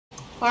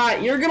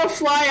Alright, you're gonna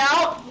fly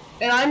out,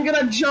 and I'm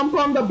gonna jump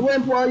on the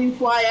blimp while you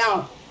fly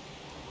out.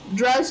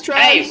 Dress,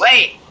 Hey,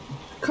 wait!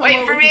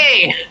 Wait for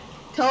me!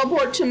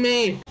 Teleport to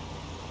me.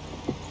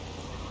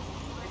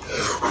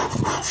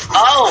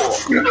 Oh!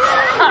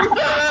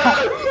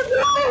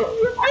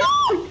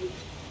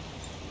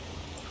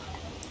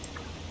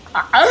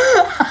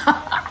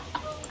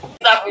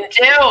 Something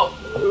too!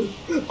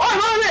 I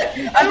love it!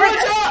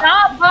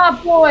 Stop,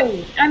 Bob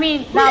Boy! I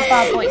mean, not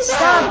Bob Boy.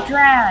 Stop,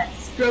 Dress.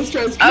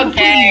 Dress.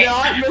 Okay,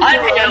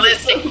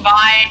 unrealistic,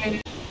 fine.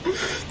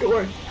 Don't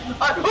worry.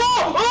 I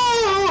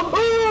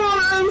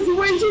was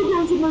way too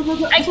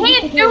close. I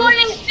can't do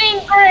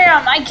anything,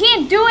 Graham. I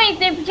can't do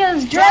anything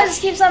because Dress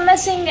keeps on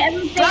messing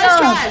everything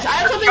up.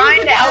 I'm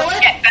trying to help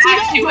get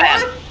back to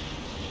him.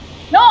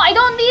 No, I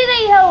don't need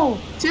any help.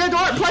 See the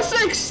door? Press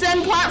the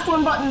extend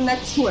platform button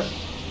next to it.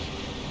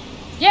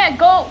 Yeah,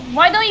 go.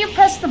 Why don't you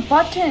press the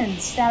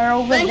buttons that are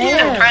over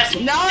there? You. Press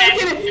now I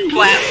can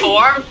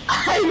platform.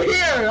 I'm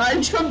here. I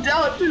jumped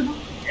out to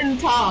in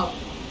top.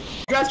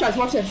 Dress,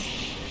 watch this.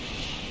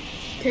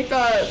 Take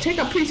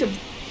a piece of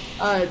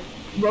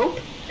rope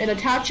and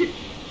attach it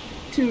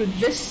to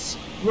this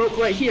rope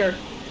right here,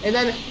 and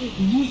then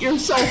yeet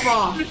yourself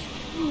off. Wait,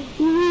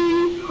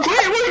 what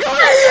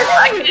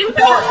are you doing?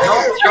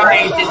 I'm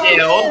trying to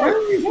do.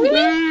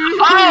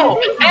 Oh!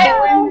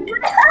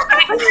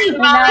 It's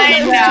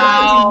mine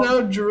now!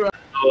 No drug.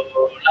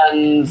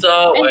 Runs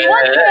away.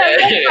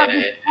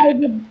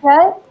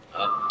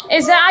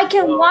 Is that I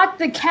can lock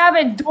the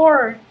cabin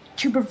door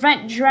to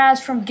prevent Draz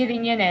from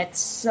getting in it,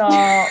 so...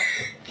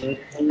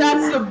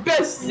 That's the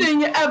best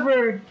thing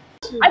ever!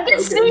 I can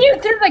see you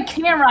through the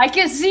camera. I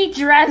can see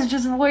Draz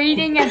just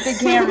waiting at the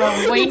camera,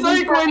 waiting.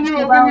 It's like when you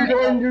open your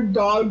door and your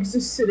dog's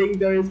just sitting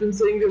there. He's been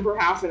sitting there for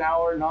half an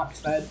hour, not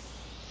fed.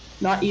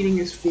 Not eating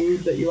his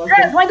food that you left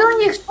him. Why don't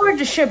you explore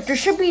the ship? There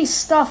should be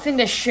stuff in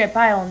the ship.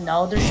 I don't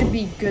know. There should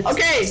be good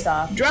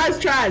stuff. Okay,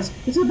 Draz.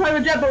 This is a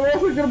private jet, but we're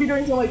also going to be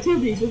doing some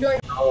activities. We're going.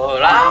 I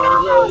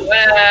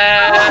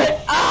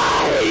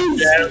need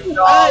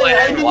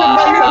to make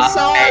a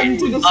song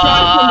to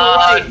distract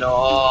from the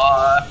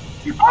light.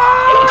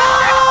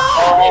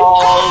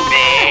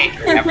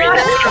 Everything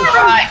I'm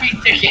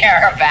trying to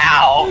care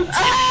about.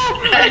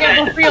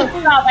 Okay, for real,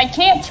 stop. I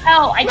can't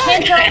tell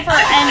if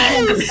our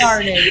engine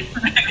started.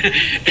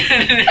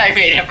 I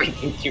made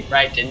everything too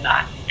bright, didn't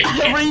I?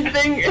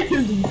 Everything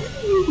is...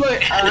 My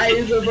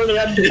eyes are burning.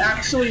 I'm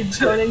actually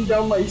turning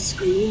down my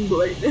screen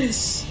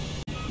brightness.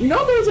 You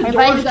know there's a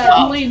door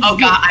that leads... Oh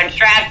god, I'm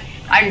trapped.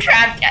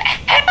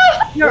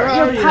 Your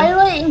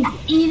pilot is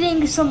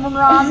eating some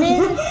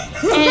ramen,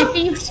 and if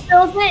he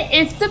spills it,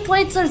 if the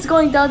plate starts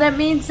going down, that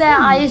means that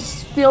I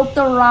spilled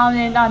the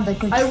ramen on the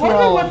controls. I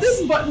wonder what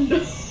this button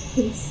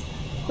does.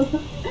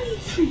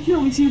 Here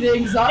we see the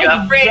exotic. You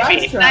upgrade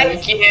me,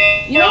 thank you.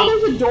 You know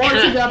there's a door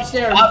to the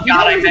upstairs. Oh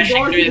god, I'm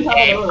meshing through the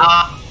game.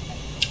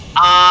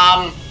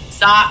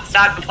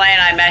 Stop complaining,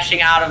 I'm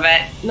meshing out of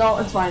it. No,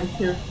 it's fine.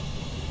 Here.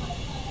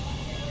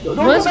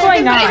 What's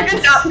going on?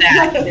 Stop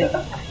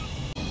that.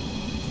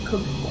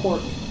 Cooked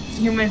pork.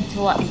 Human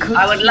flesh.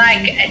 I would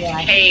like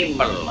a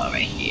table over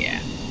here.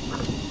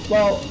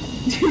 Well,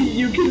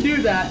 you can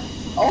do that.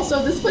 Also,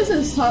 this place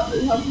has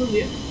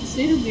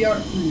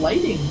state-of-the-art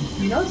lighting.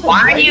 You know,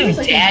 why are you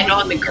dead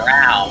on the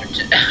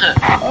ground?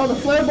 Oh, the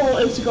flare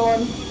bolt is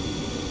gone.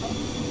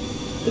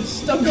 It's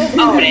stuck over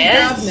the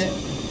cabinet.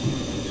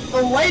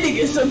 The lighting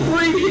is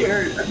supreme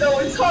here, though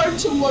it's hard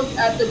to look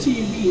at the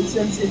TV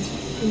since it's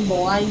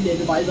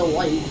blinded by the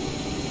light.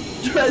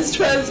 Trez,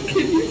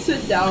 can you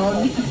sit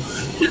down?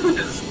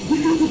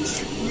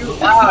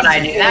 Why would I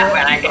do that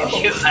when I can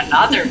shoot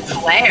another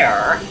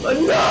flare?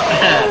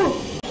 No!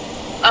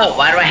 Oh,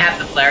 why do I have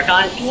the flare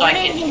gun? So I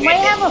can shoot it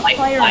have a like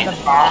flare in the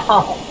back.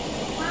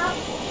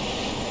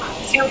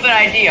 Stupid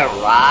idea,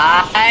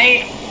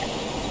 right?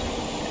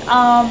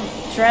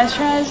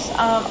 Trez,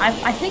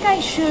 I think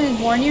I should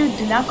warn you,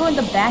 do not go in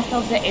the back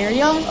of the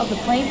area of the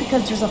plane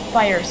because there's a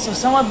fire. So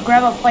someone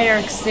grab a fire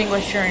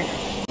extinguisher.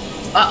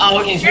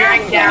 Uh-oh, he's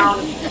bearing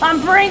down.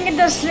 I'm bringing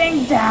this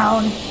thing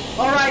down.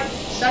 Alright,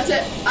 that's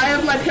it. I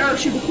have my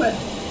parachute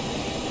equipped.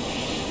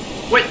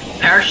 Wait,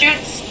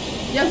 parachutes?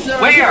 Yes, there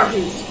are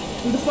parachutes.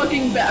 In the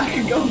fucking back,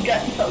 go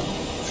get them.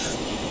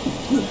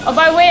 Oh,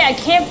 by the way, I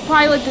can't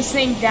pilot this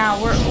thing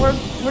down. We're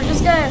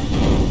just gonna...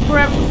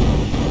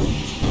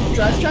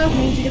 Trez, we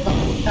need to get the...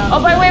 Oh,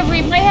 by the way,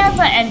 we might have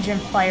an engine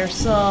fire,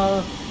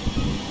 so...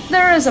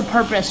 There is a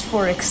purpose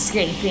for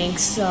escaping,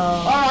 so...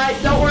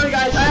 Alright, don't worry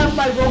guys, I have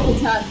my rope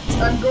attached.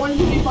 I'm going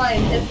to be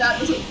fine if that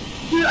doesn't...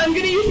 Dude, I'm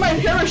gonna use my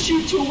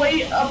parachute to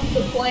weight up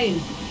the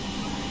plane.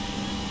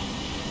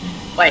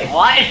 Wait,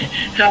 what?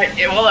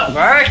 Will it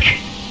work?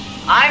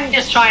 I'm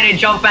just trying to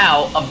jump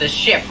out of the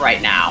ship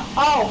right now.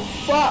 Oh,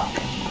 fuck.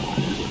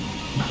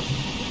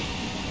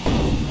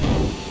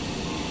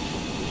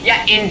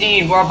 Yeah,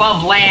 indeed, we're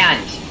above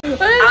land. I'm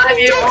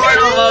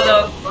immortal,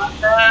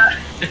 motherfucker.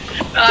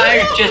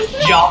 I just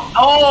jumped.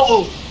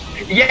 Oh!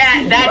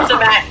 Yeah, that's a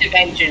massive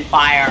engine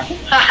fire.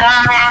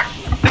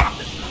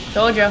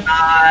 Told you.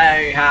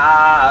 I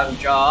have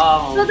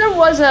jumped. So there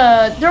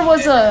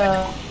was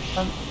a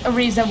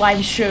reason why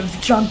we should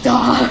have jumped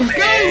off.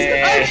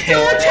 Guys, I'm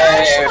still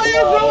attached to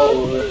my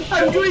rope.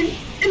 I'm doing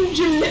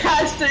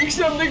gymnastics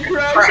on the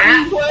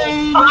crashing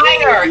plane.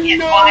 Fire is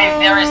why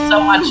there is so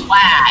much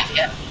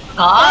lag.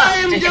 Huh?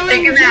 I'm Did you doing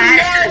think of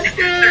that?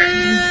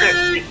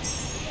 gymnastics.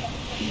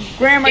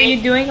 Graham, are you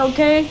doing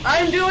okay?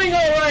 I'm doing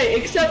alright,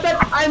 except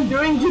that I'm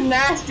doing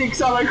gymnastics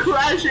on a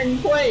crashing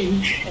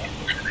plane.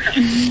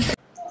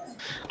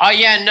 Oh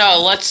yeah,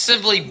 no, let's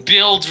simply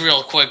build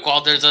real quick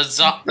while there's a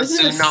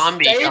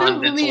tsunami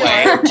on its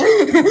way.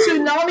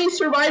 Tsunami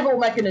survival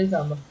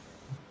mechanism.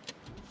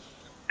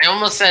 I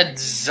almost said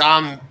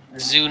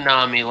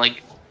tsunami,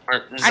 like,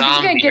 or I'm just gonna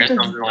zombie get or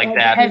the something like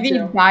that. heavy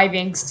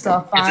diving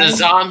stuff on. It's a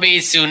zombie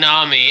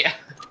tsunami.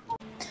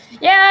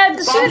 Yeah,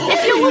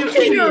 if you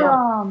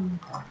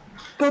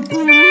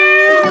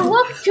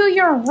look to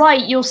your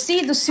right, you'll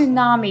see the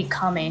tsunami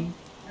coming.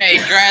 Hey,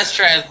 Grass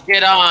Trash,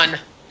 get on.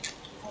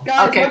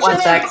 Guys, Okay, what one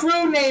should sec. our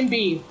crew name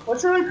be? What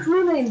should our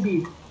crew name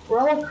be? We're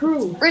all a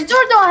crew. We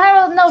still don't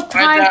have enough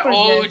time for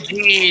Oh this.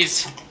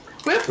 jeez.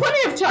 We have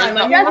plenty of time.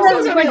 I mean, That's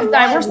we're going to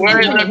die.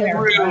 Where's the Here.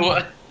 crew?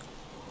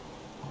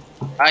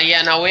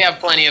 Yeah, no, we have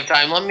plenty of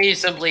time. Let me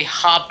simply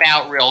hop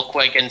out real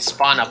quick and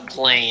spawn a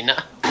plane.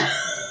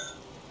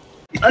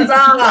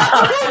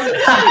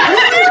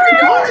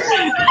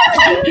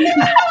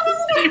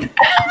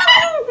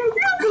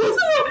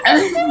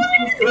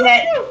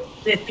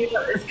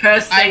 It's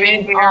cursed. I'm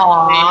in here,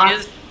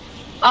 please.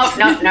 Oh,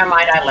 no, never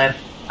mind, I live.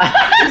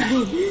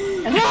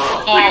 I'm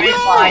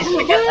fine,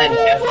 I guess I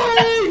live.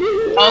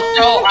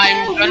 Also,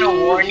 I'm gonna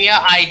warn you,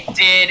 I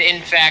did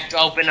in fact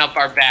open up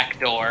our back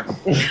door.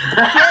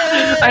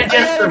 I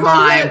just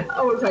survived.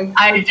 Oh, okay.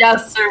 I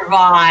just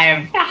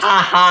survived.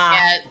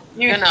 Haha.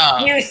 Yeah,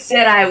 You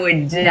said I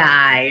would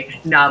die.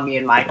 Now me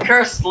and my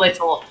cursed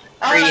little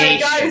Alright,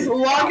 creation. guys,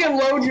 lock and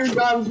load your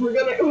guns. We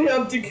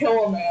have to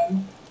kill a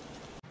man.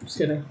 Just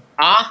kidding.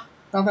 Huh?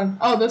 Nothing.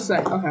 Oh, this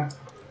thing. Okay.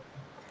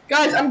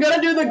 Guys, I'm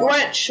gonna do the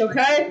Grinch,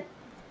 okay?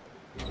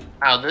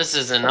 Wow, this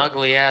is an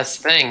ugly ass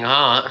thing,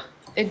 huh?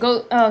 It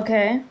goes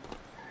okay.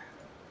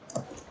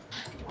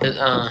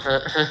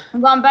 Huh?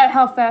 Going back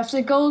how fast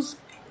it goes.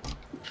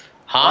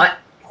 Huh?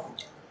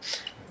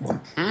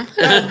 Get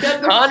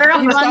the Hunter?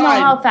 You wanna know side.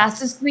 how fast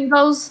this thing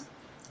goes?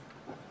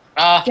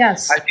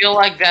 Yes. I feel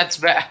like that's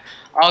bad.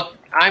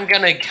 I'm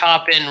gonna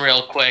hop in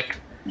real quick.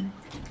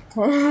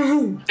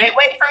 Hey,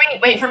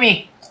 wait for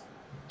me.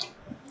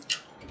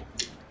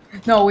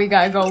 No, we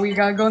gotta go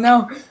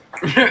now.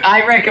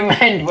 I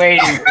recommend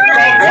waiting for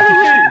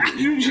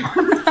me. You just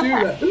do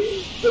that.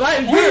 But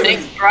I do.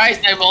 Thanks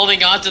Christ, I'm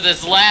holding onto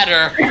this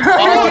ladder.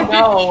 Oh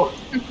no.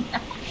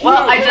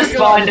 Well, I just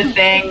spawned a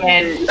thing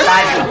and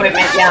got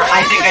equipment. Yeah,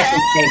 I think I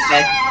should take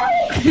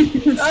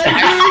this.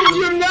 I'm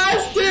doing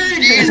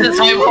gymnastics! Jesus,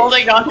 I'm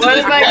holding onto What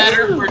this is my-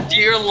 ladder for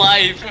dear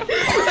life.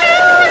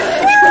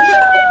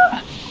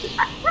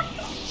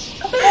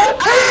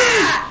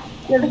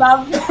 Did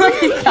Bob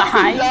I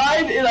die?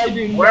 died and I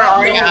do Where not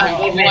are know you? how.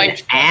 I'm even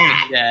quite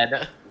at?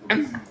 dead.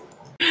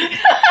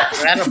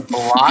 Is that a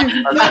block?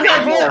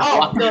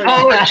 Oh,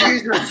 Oh,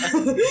 Jesus.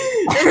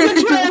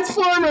 it's a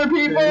transformer,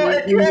 people!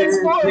 It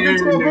transforms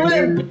into a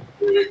blimp!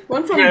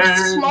 Went from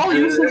small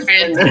useless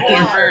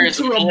Transformers,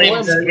 to a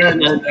blimps in the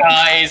blimp.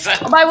 skies.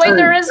 By the way,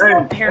 there is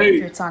no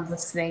parachutes on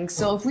this thing,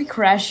 so if we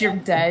crash, you're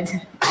dead.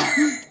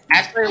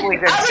 Actually, we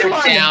could sit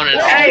down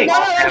and Hey!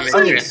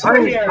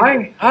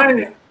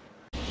 damage.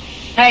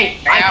 Hey,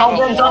 I called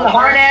dibs on the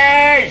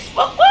harness!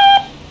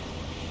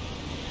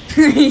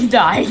 He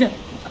died.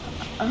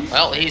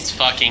 Well, he's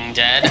fucking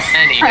dead.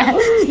 Anyway.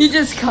 He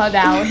just cut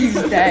out. He's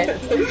dead.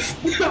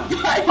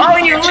 Oh,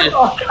 you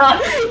little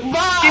cunt!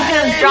 You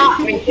just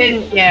dropped me,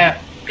 didn't you?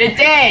 You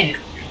did!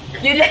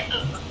 You did!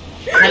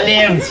 I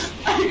lived.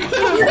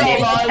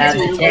 As a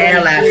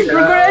tail after We're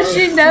all.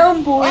 crashing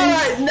down, boys.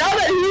 Alright, now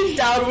that he's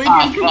down, we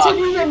can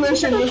continue the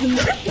mission with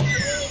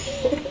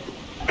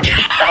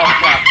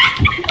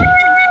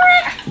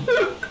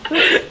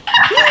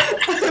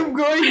I'm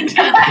going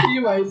to pee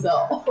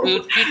myself.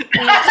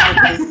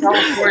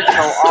 Teleport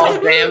till all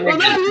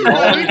damage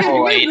is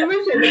void.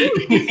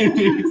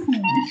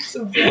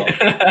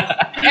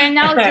 And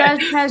now Jazz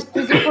has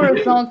taken for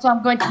his own, so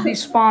I'm going to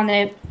despawn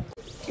it.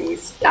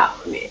 Please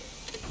stop me.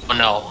 Oh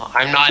no,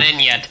 I'm not in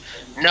yet.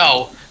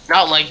 No,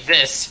 not like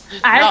this.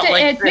 I have Not to,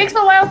 like it this. takes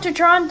a while to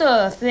turn on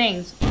the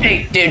things.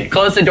 Hey, dude,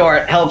 close the door.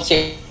 It helps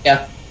you.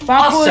 Yeah.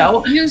 Bob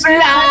Also, would use blah,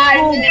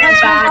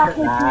 press blah, home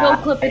to go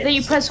clip it, then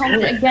you press home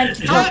again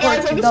to Alright, teleport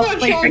guys, to I'm the just gonna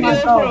place chill you here want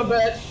to for a go.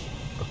 bit.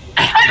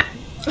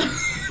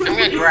 I'm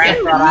gonna grab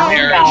Oh, that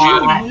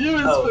parachute. You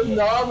is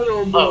phenomenal,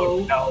 Oh, bro.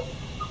 no.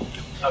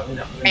 Oh,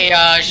 no. Hey,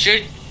 oh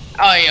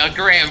yeah,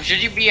 Graham,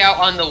 should you be out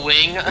on the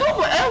wing? Oh,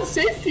 but I'm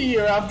safety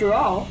here after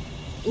all.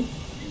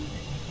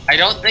 I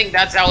don't think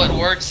that's how it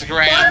works,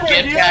 Graham. By the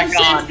way, do Get you have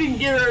back on. safety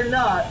gear or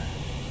not?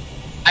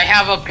 I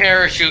have a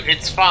parachute,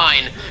 it's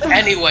fine.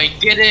 Anyway,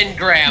 get in,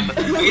 Graham. Wait,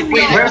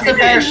 where's the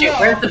parachute?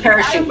 Where's the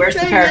parachute? Where's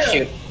the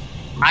parachute?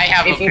 I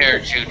have a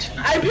parachute.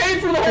 I paid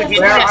for the whole thing.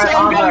 Where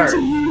are others?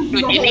 Dude,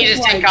 you need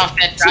to take off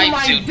that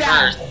dive suit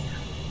first.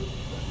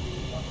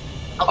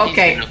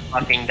 Okay. He's gonna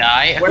fucking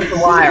die. Where's the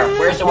wire?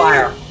 Where's the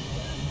wire?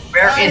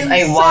 Where is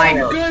a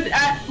wire? Good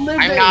at living.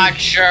 I'm not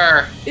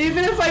sure.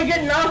 Even if I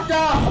get knocked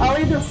off, I'll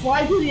either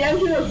fly to the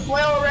engine or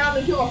flail around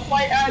until the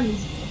flight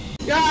ends.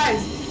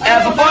 Guys,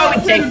 before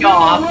we take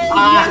off,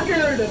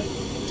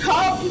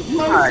 top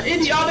most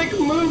idiotic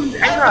moves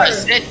I'm ever. gonna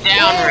sit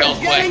down real It's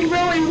quick. getting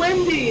really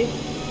windy.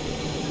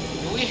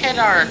 Can we hit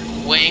our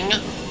wing?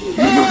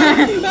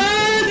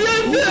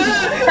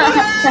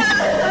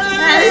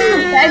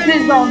 That's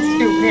his own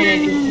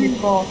stupidity,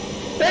 people.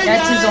 Hey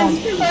That's his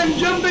own. I'm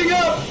jumping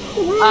up.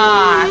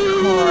 Ah,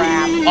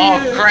 crap. Oh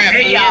crap,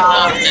 Hey, he is y'all.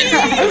 on it.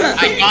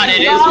 I got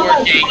it, is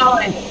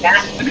working.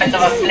 That's because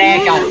of a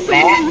flag on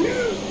that.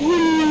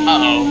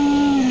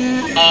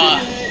 Uh-oh.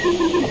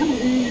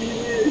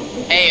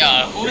 Hey,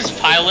 who's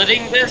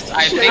piloting this?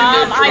 I think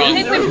I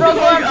think we broke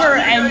one for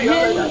engine.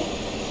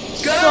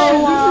 Guys, So,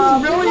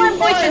 this is really what we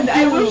fun. should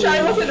I do- wish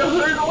I wasn't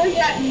hurdling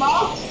at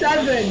Mach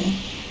 7.